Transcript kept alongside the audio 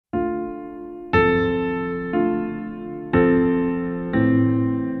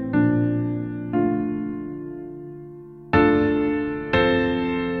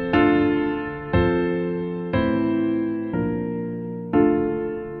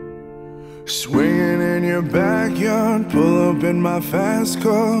Swinging in your backyard, pull up in my fast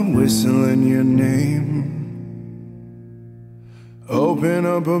car, whistling your name. Open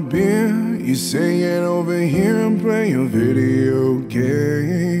up a beer, you sing it over here and play your video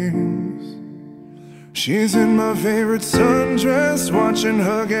games. She's in my favorite sundress, watching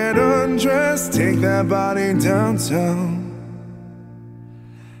her get undressed, take that body downtown.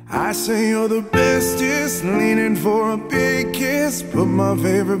 I say you're the bestest, leaning for a big kiss, put my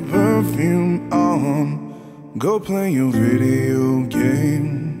favorite perfume on, go play your video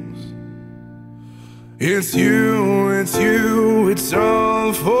games. It's you, it's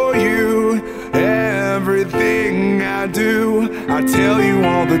all for you. Everything I do, I tell you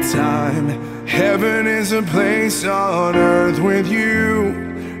all the time, heaven is a place on earth with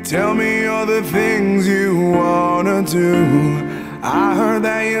you. Tell me all the things you wanna do. I heard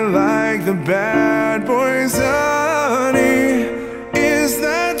that you like the bad boys, honey. Is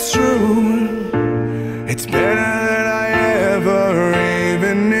that true? It's better than I ever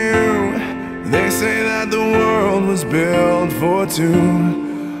even knew. They say that the world was built for two,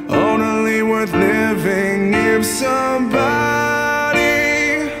 only worth living if somebody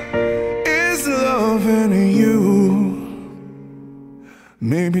is loving you.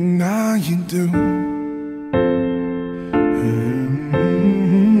 Maybe now you do.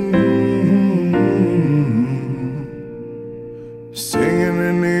 Singing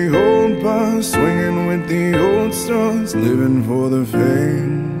in the old bars, swinging with the old stars, living for the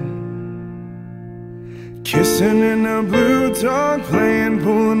fame. Kissing in the blue dark, playing,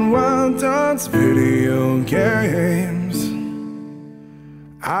 pulling wild dots, video games.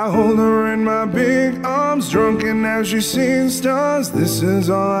 I hold her in my big arms, drunken as she sees stars. This is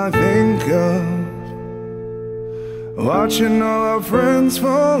all I think of. Watching all our friends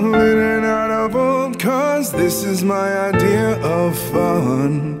fall in and out of old cars. This is my idea of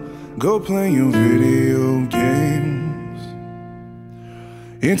fun. Go play your video games.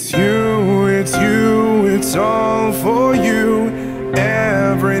 It's you, it's all for you.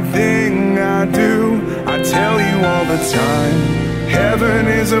 Everything I do, I tell you all the time, heaven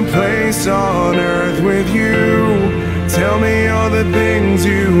is a place on earth with you. Tell me all the things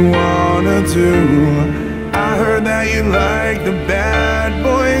you wanna do. I heard that you like the bad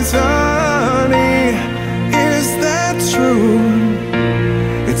boys, honey. Is that true?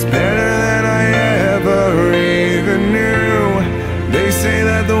 It's better than I ever even knew. They say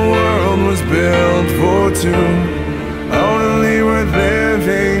that the world was built for two, only worth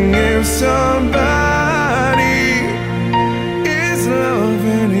living if somebody is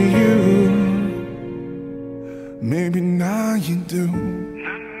loving you. Maybe now you do.